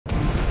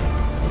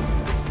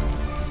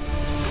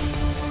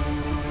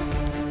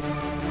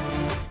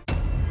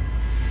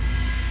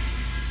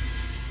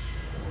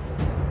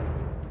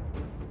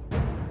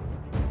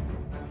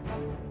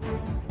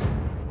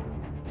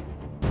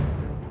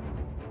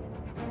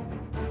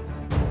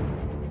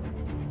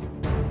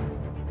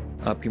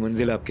आपकी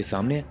मंजिल आपके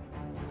सामने है।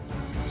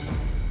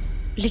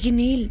 लेकिन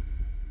नील,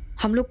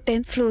 हम लोग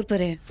 10th फ्लोर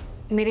पर हैं।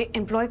 मेरे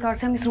एम्प्लॉय कार्ड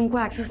से हम इस रूम को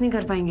एक्सेस नहीं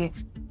कर पाएंगे।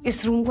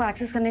 इस रूम को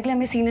एक्सेस करने के लिए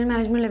हमें सीनियर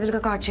मैनेजमेंट लेवल का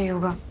कार्ड चाहिए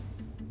होगा।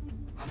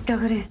 क्या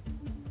करें?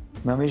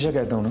 मैं हमेशा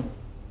कहता हूँ ना,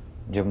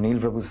 जब नील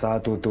प्रभु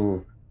साथ हो तो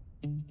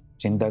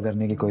चिंता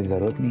करने की कोई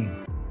जरूरत नहीं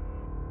है।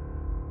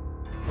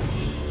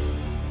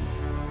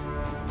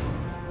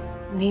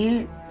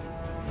 नील,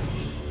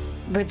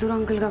 विदुर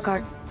अंकल का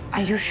card,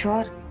 are you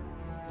sure?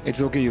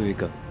 It's okay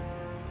Yuvika,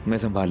 मैं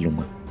संभाल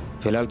लूंगा।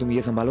 फिलहाल तुम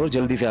ये संभालो और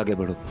जल्दी से आगे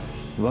बढ़ो,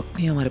 वक्त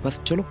नहीं है हमारे पास।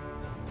 चलो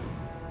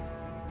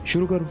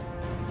शुरू करो।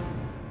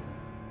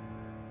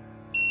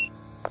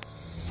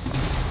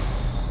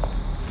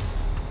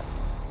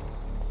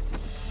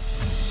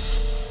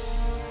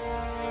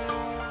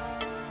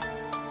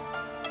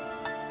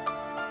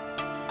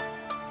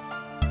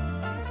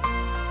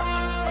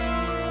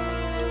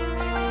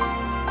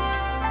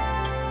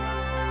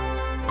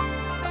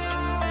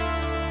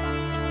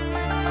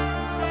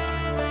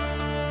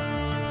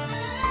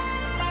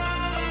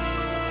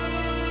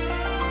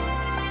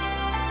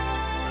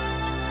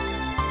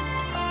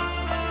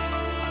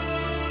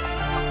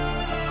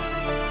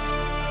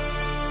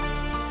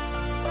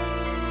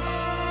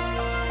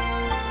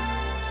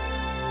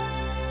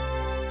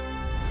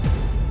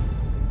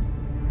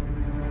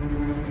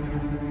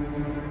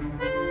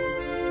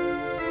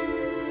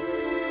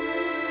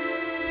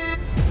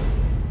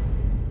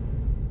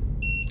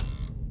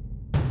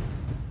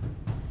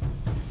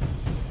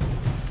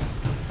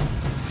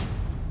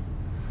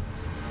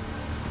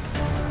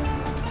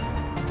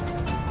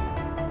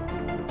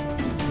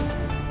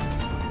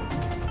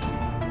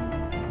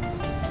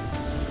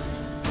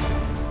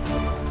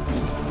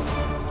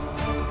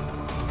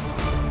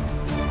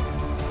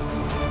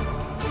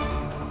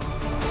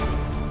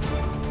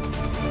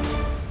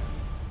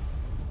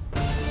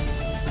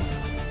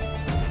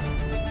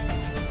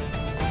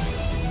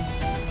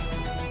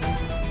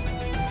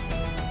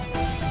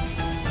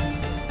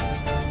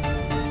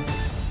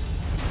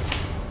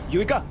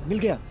 युविका, मिल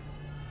गया।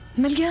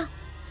 मिल गया?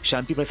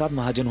 शांति प्रसाद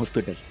महाजन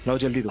हॉस्पिटल, लाओ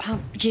जल्दी दो। हाँ,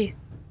 ये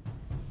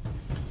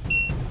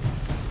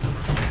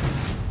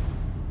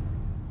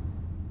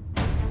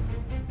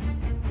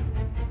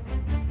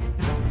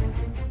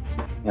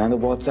यहाँ तो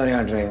बहुत सारे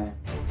हट रहे हैं।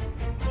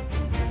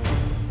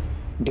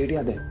 डेट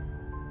याद है?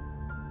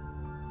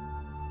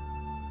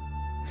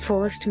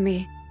 1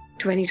 मई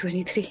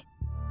 2023।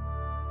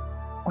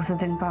 उस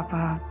दिन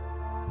पापा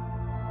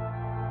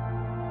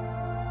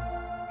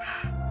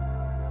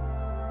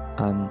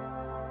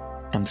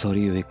I'm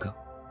sorry युविका।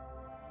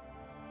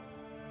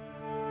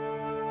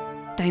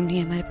 टाइम नहीं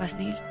है हमारे पास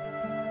नील।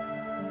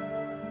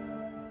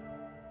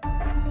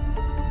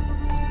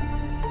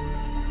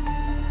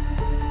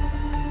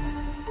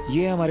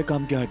 ये है हमारे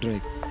काम के हार्ड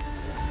ड्राइव।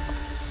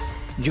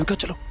 युविका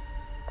चलो।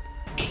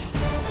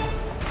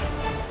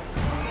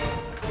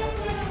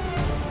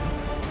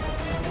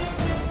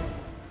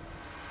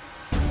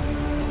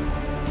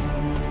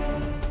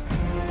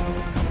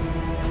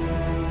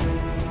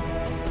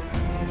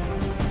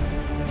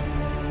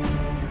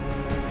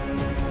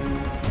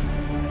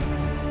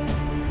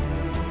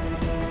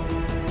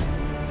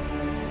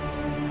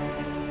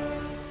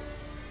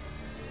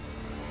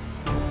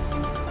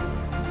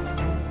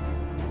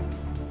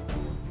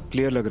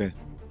 क्लियर लग रहा है।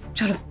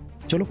 चलो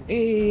चलो।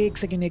 एक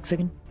सेकंड।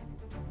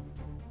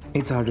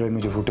 इस हार्ड ड्राइव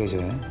में जो फुटेज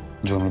है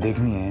जो हमें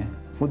देखनी है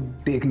वो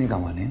देखने का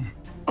माने है।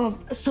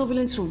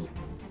 सर्विलेंस रूम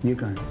ये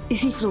कहाँ है?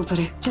 इसी फ्लोर पर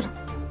है। चलो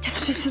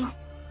चलो चलो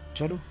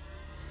चलो।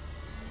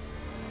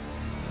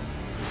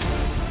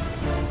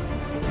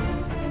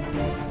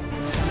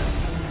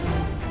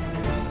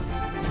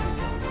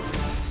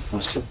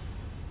 नमस्ते।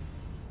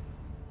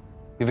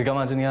 युविका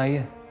महाजन यहाँ आई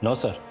है? नो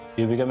सर,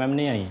 युविका मैम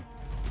नहीं आई है।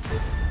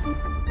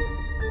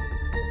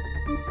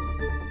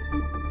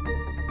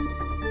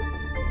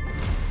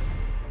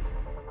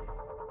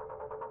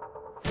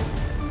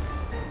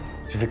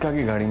 युविका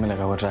की गाड़ी में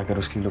लगा हुआ ट्रैकर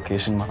उसकी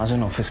लोकेशन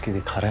महाजन ऑफिस की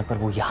दिखा रहा है, पर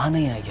वो यहाँ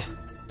नहीं आई है।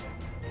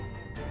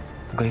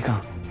 तो गई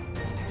कहाँ?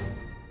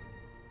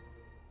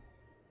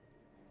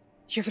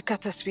 युविका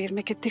तस्वीर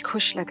में कितनी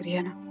खुश लग रही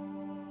है ना।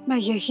 मैं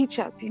यही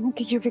चाहती हूँ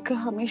कि युविका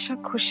हमेशा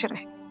खुश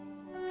रहे,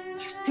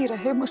 हंसती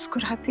रहे,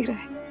 मुस्कुराती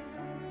रहे।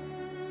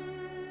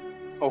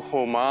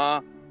 ओहो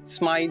माँ,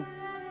 स्माइल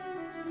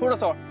थोड़ा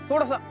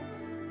सा।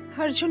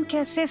 अर्जुन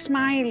कैसे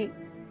स्माइल?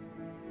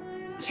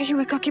 मुझे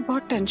युविका की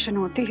बहुत टेंशन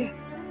होती है।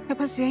 मैं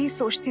बस यही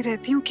सोचती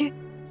रहती हूँ कि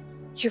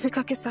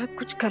युविका के साथ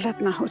कुछ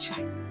गलत ना हो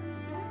जाए।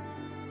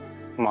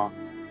 माँ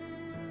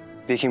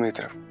देखिए मेरी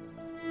तरफ,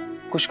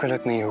 कुछ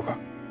गलत नहीं होगा।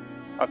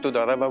 अब तो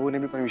दादा बाबू ने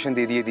भी परमिशन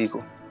दे दी है दी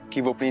को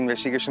कि वो अपनी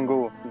इन्वेस्टिगेशन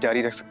को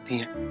जारी रख सकती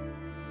हैं।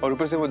 और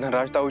ऊपर से वो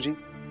धनराज ताऊ जी,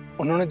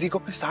 उन्होंने दी को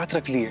अपने साथ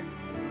रख ली है।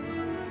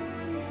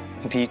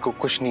 दी को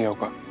कुछ नहीं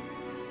होगा।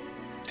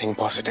 Think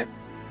positive.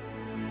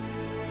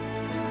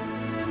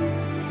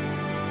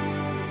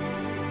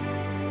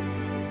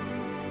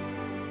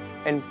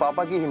 एंड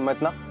पापा की हिम्मत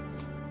ना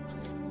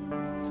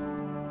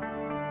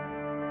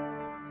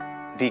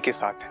दी के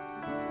साथ है।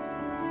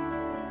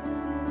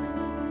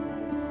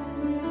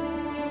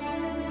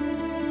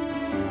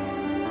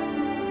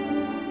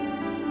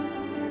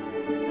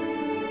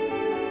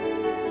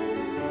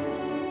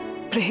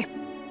 प्रेम,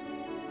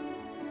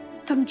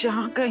 तुम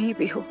जहां कहीं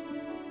भी हो,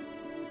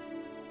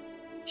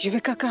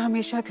 युविका का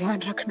हमेशा ध्यान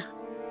रखना।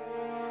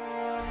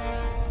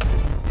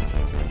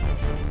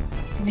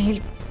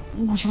 नील,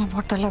 मुझे ना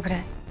बहुत डर लग रहा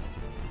है।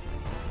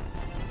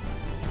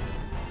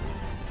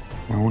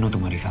 मैं हूं ना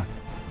तुम्हारे साथ।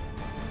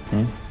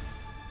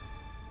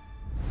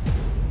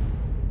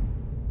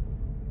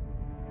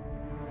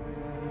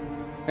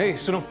 हे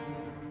सुनो।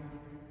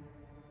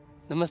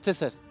 नमस्ते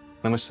सर।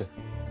 नमस्ते।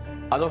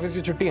 आज ऑफिस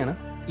की छुट्टी है ना?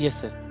 Yes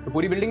sir. तो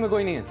पूरी बिल्डिंग में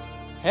कोई नहीं है?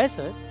 है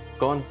सर।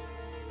 कौन?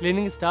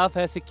 क्लीनिंग स्टाफ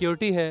है,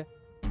 सिक्योरिटी है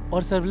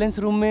और सर्विलेंस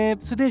रूम में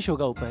सुदेश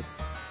होगा ऊपर।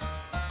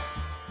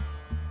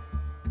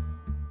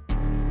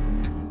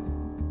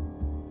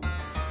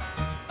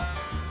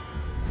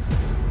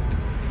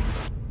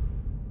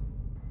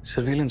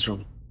 Surveillance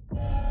room?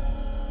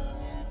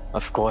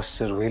 Of course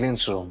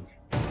surveillance room.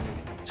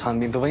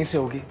 छानबीन तो वहीं से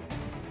होगी।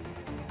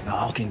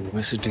 How can you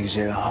miss it,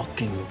 DJ? How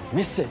can you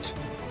miss it?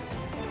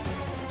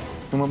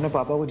 तुम अपने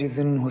पापा को जिस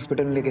दिन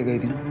हॉस्पिटल में लेके गई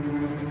थी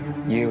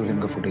ना, ये उस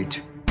दिन का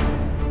फुटेज।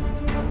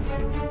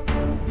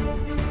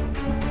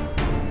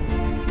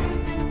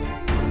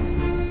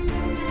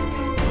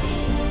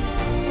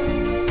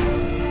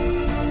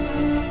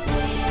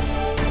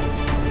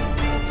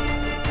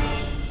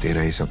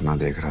 तेरा ही सपना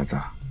देख रहा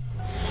था।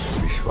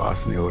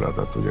 विश्वास नहीं हो रहा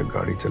था तुझे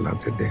गाड़ी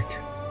चलाते देख।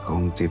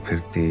 घूमती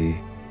फिरती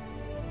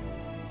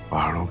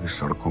पहाड़ों की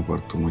सड़कों पर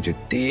तू मुझे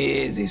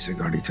तेजी से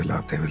गाड़ी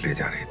चलाते हुए ले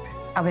जा रही थी।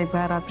 अब एक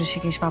बार आप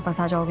ऋषिकेश वापस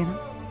आ जाओगे ना,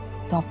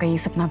 तो आपका ये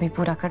सपना भी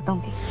पूरा कर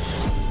दूंगी।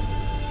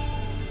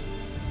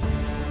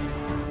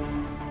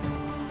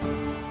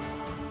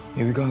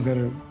 युविका,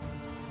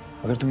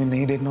 अगर तुम्हें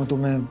नहीं देखना हो तो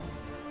मैं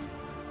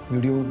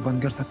वीडियो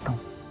बंद कर सकता हूँ।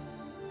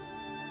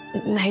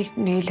 नहीं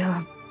नील,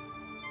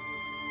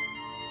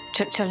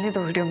 चलने दो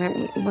वीडियो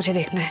में, मुझे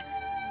देखना है।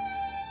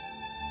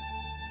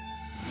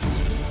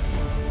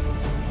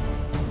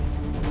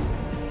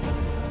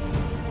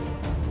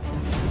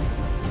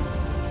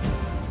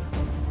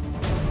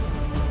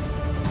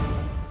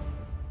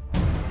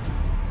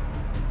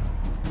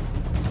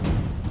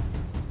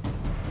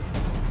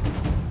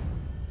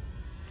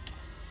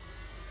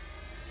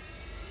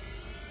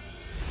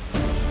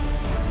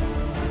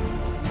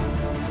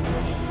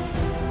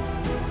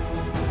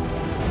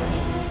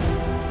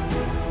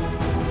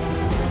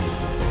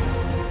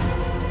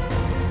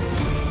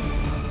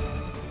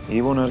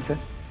 ये वो नर्स है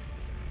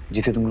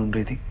जिसे तुम ढूंढ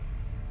रही थी?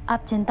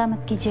 आप चिंता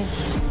मत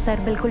कीजिए सर,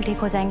 बिल्कुल ठीक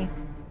हो जाएंगे।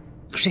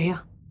 रिया,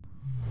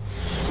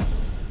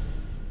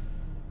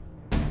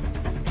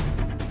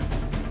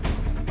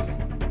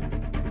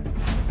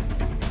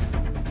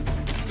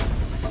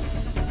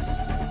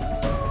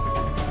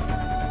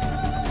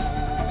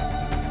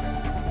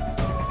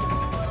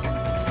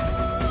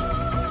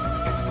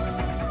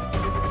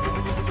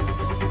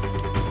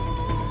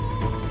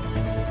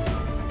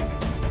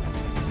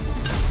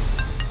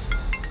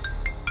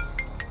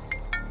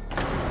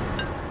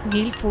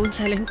 नील फोन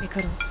साइलेंट पे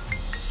करो।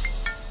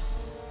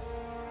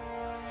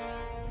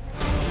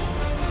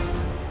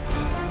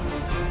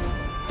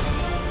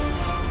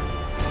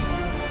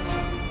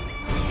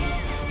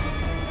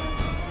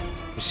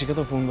 किसी का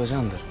तो फोन बजा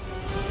अंदर।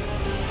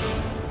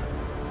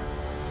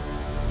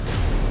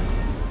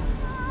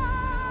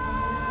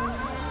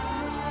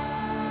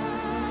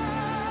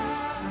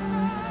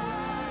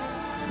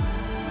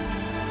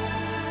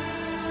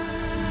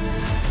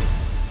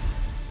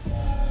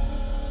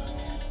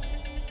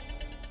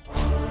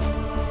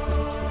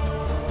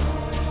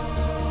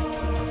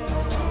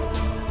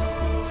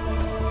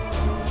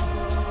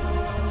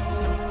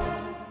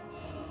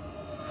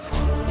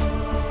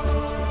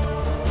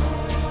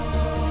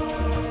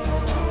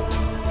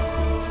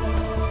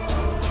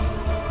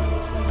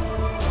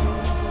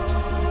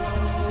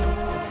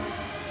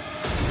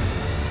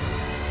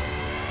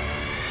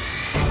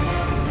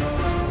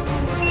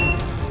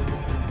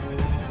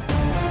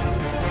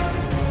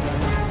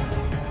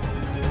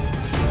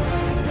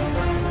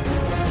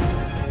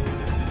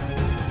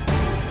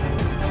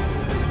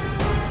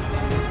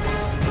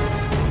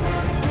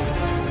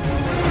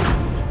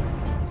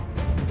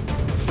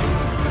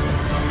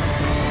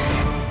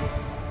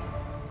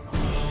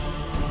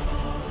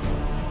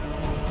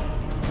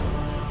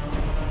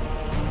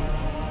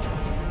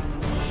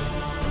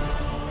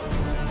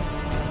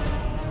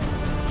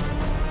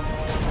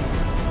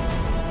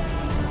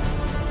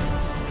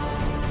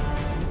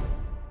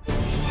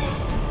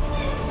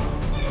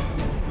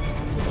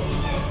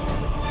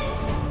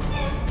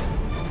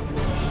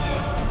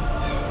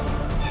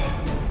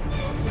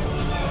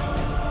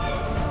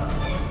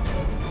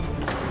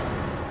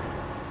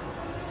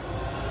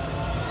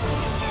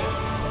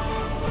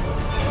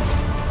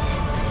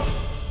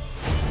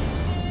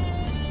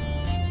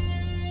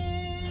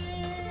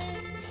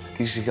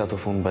 किसी का तो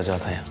फोन बजा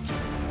था यहाँ।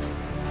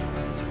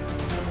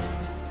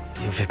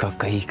 युविका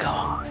कहीं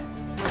कहाँ है?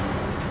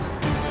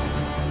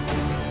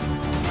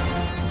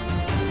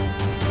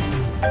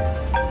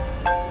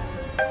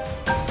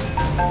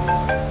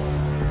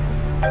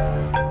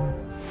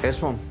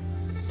 Yes, Mom.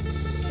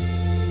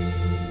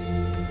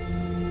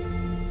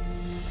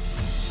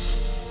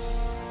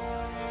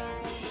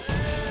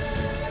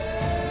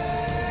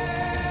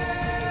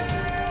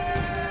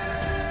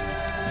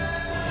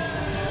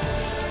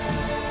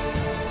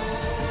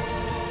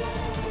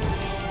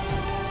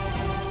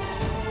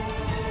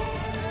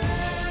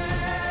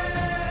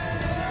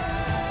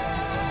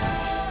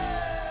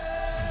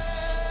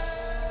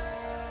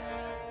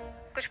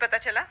 पता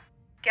चला?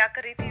 क्या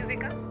कर रही थी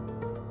युविका?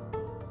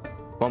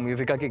 मॉम,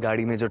 युविका की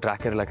गाड़ी में जो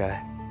ट्रैकर लगा है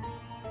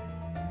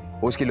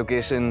उसकी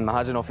लोकेशन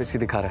महाजन ऑफिस की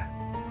दिखा रहा है,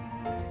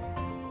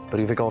 पर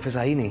युविका ऑफिस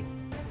आई नहीं।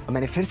 अब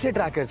मैंने फिर से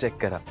ट्रैकर चेक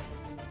करा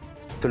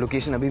तो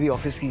लोकेशन अभी भी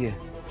ऑफिस की है।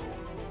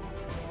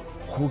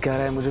 हो क्या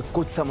रहा है मुझे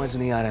कुछ समझ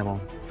नहीं आ रहा है मॉम।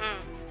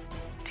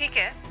 ठीक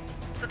है,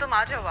 तो तुम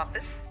आ जाओ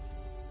वापस।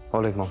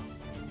 Alright mom,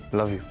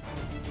 love you.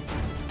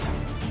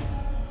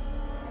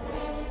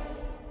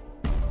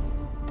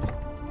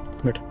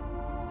 बेटा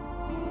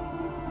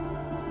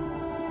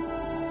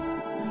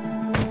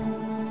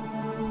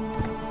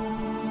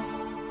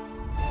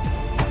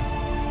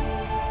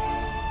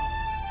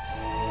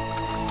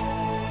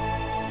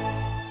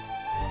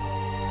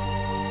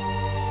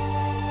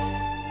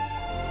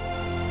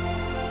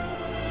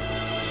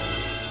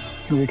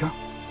युविका,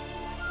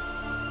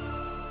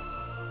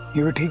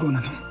 युविका ठीक हो ना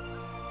तुम?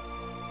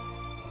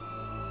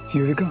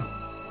 युविका,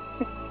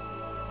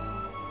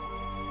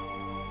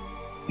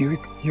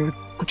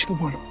 युविका कुछ तो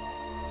बोलो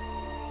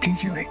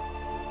प्लीज।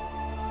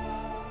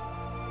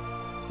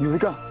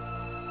 युविका,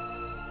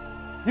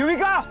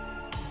 युविका,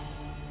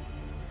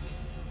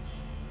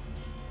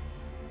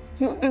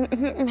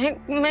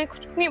 मैं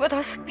कुछ नहीं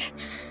बता सकती।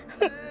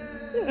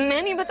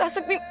 मैं नहीं बता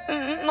सकती,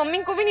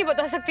 मम्मी को भी नहीं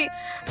बता सकती।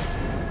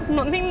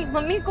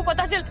 मम्मी को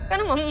पता चल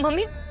ना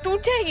मम्मी टूट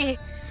जाएगी।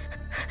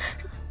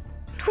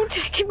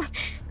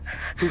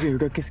 ठीक है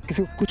युविका,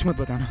 किसी को कुछ मत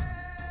बताना।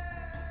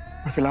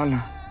 और फिलहाल ना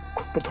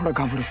खुद पर थोड़ा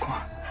काबू रखो,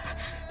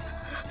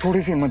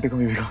 थोड़ी सी हिम्मत दिखाओ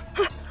Yuvika.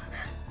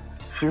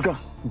 Yuvika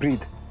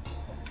breathe,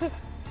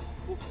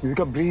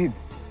 Yuvika breathe,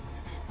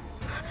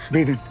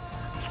 breathe इन।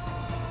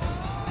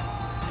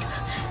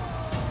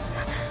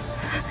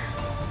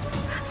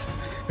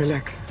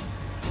 Relax.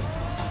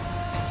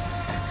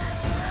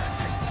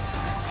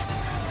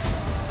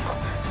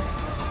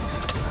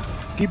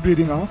 Keep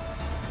breathing out.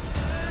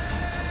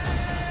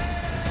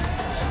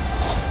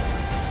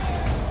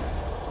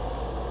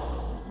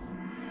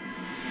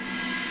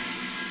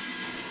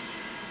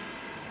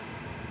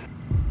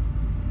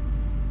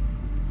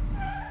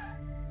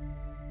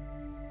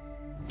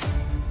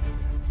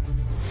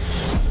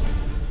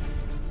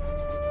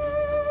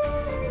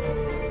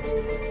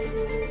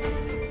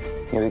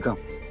 Yuvika,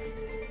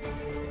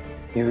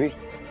 युवी,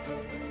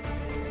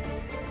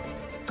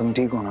 तुम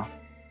ठीक हो ना?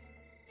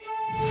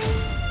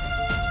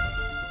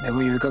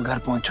 देखो युविका घर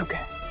पहुंच चुके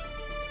हैं,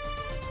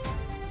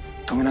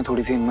 तुम्हें ना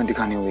थोड़ी सी हिम्मत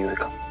दिखानी होगी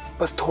युविका।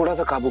 बस थोड़ा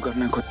सा काबू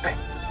करना है खुद पे।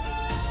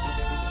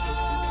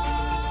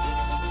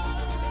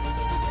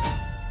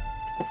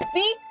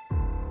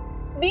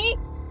 दी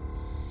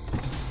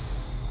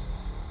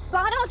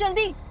बाहर आओ,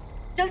 जल्दी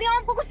जल्दी आओ,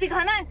 हमको कुछ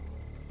दिखाना है,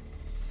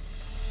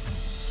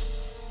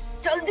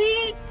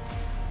 जल्दी।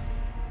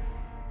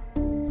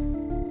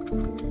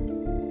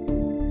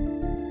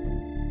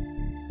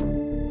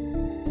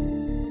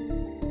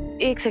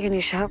 एक सेकंड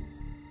ईशा,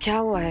 क्या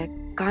हुआ है?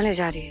 कहाँ ले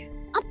जा रही है?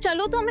 अब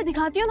चलो तो मैं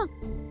दिखाती हूँ ना।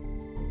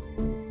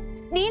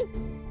 नील,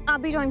 आप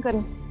भी ज्वाइन करो।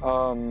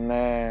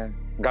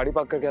 मैं गाड़ी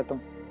पार्क करके आता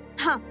हूँ।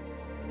 हाँ।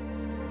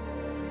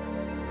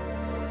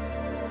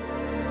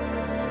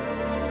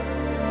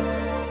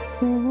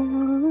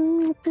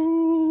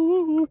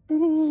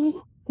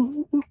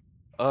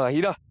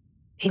 हीरा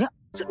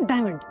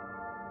डायमंड।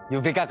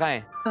 युविका कहाँ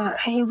है?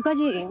 युविका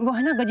जी वो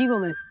है ना गजीबो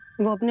में,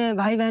 वो अपने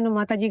भाई बहन और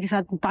माता जी के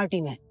साथ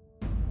पार्टी में।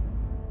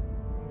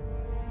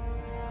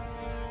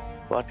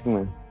 पार्टी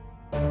में?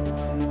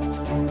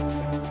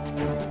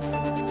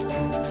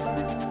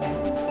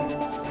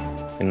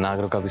 इन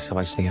नागरों का भी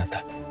समझ नहीं आता,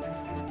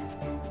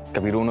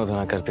 कभी रोना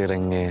धोना करते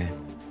रहेंगे,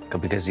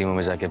 कभी गजीबो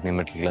में जाके अपनी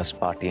मिडिल क्लास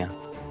पार्टियां।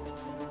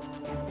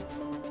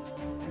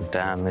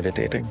 Dam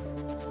irritating.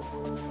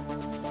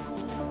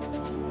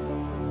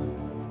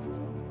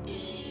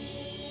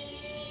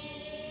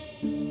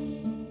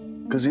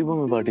 गजीबो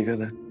में पार्टी कर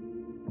रहा है।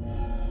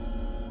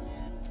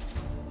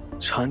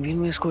 छानबीन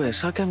में इसको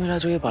ऐसा क्या मिला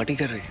जो ये पार्टी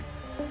कर रही है?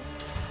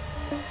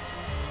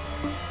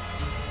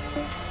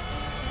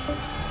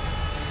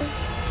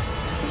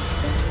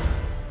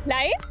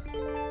 Light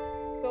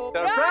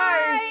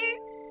surprise.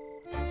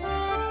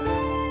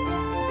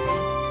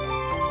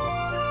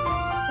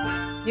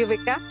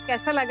 युविका,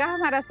 कैसा लगा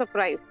हमारा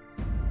सरप्राइज?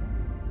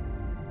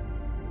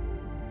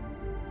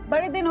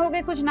 बड़े दिन हो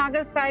गए कुछ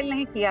नागर स्टाइल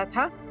नहीं किया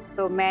था,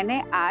 तो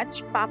मैंने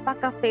आज पापा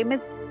का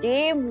फेमस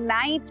गेम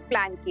नाइट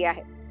प्लान किया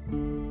है।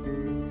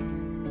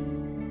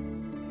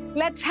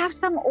 Let's have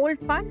some old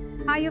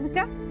fun. हाँ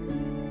युविका?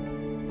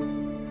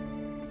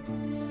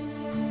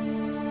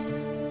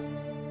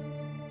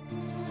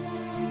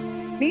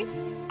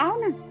 आओ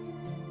ना।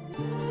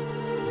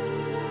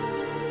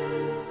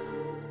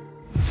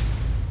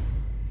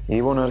 ये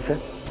वो नर्स है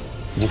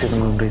जिसे तुम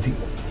ढूंढ रही थी?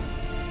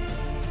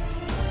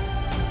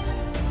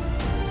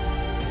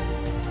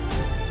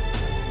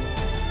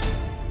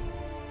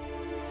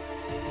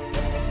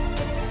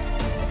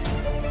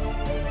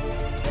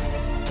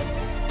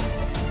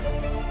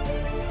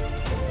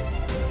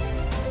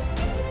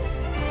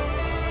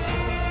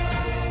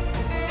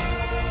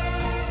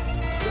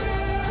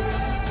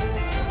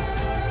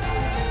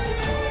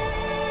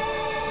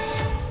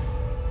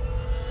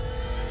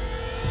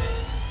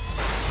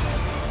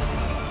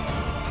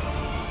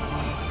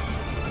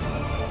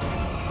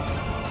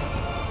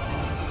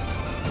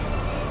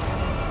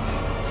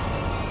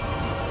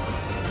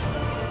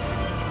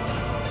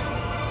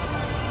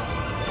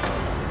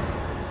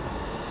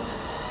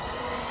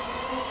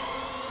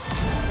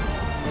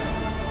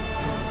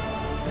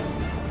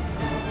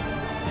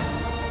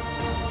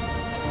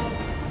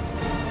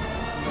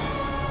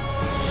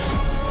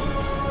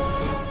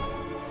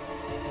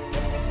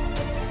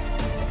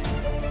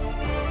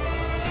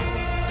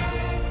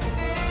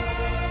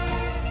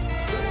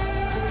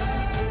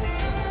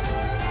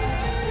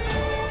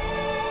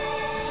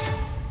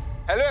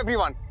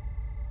 एवरीवन।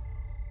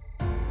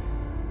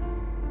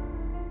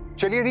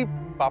 चलिए दी,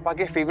 पापा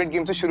के फेवरेट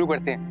गेम से शुरू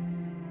करते हैं।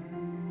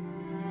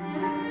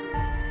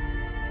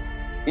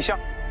 ईशा,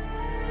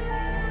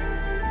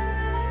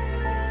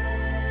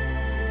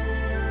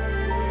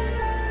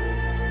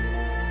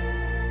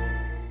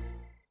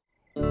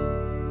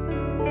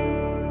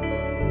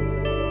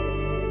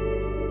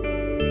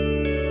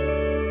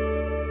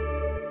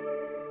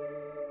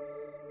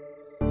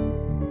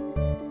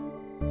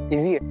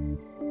 इजी है।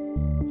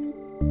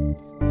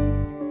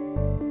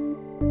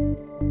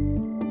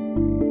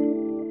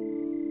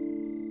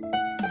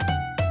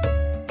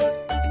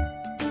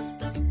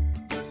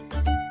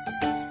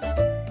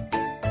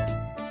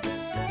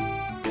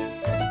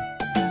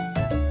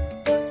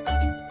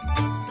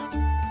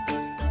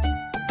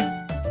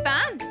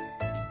 Fan?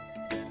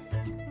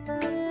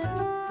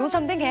 Do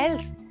something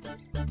else.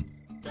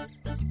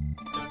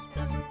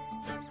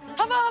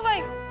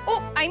 Hawaii.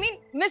 Oh, I mean,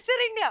 Mr.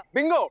 India.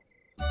 Bingo.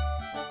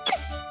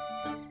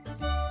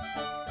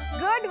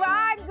 Good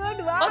one,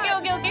 good one.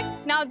 Okay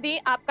now the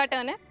आपका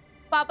टर्न है।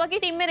 पापा की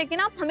टीम में रहकर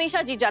ना आप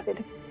हमेशा जीत जाते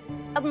थे,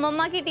 अब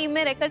मम्मा की टीम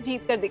में रहकर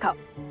जीत कर दिखाओ।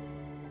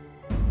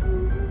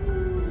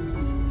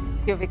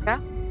 युविका,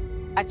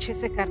 अच्छे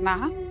से करना,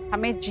 हाँ?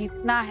 हमें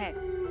जीतना है।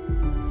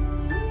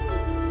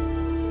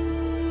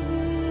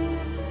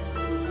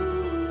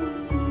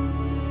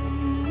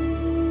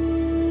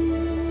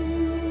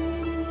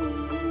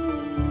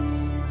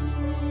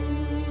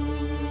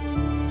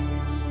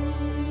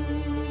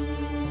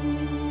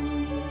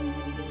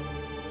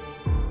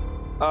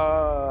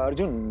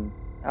 अर्जुन,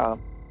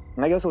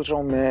 मैं क्या सोच रहा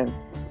हूँ,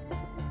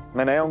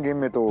 मैं नया हूँ गेम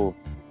में, तो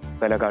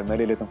पहला कार्ड मैं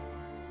ले लेता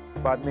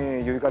हूँ, बाद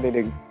में युविका ले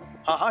लेगी।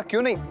 हाँ हाँ,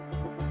 क्यों नहीं।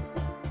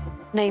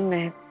 नहीं,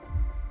 मैं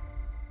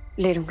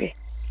ले लूंगी।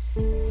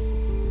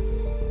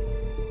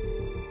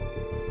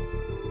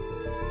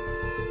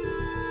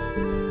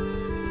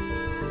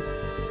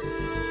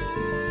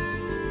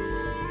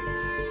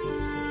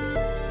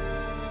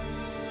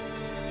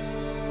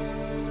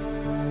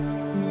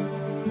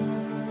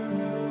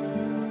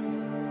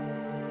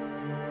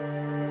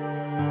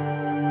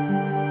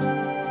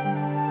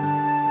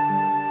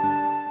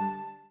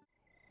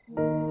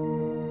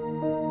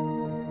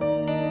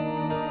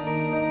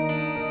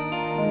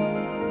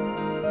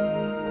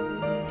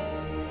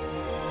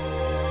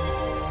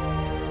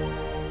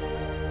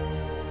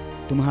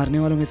 तुम हारने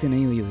वालों में से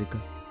नहीं हो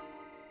Yuvika,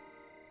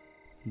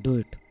 do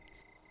it.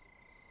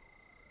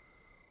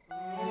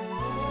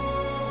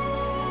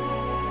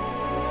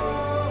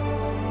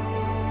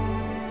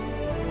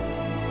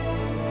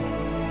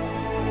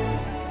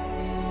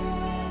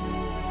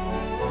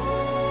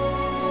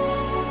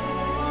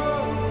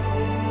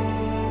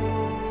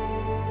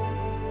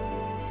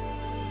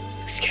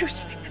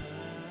 Excuse me.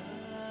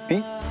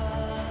 The?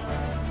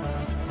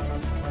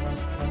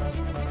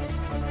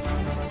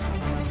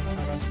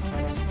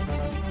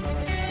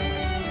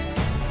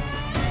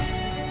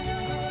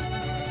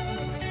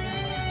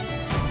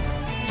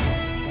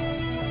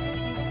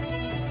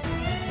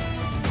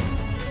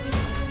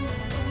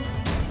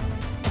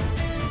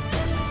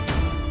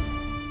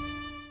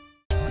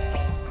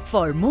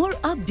 For more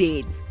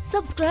updates,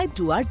 subscribe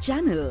to our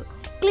channel,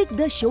 click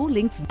the show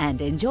links and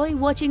enjoy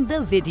watching the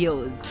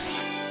videos.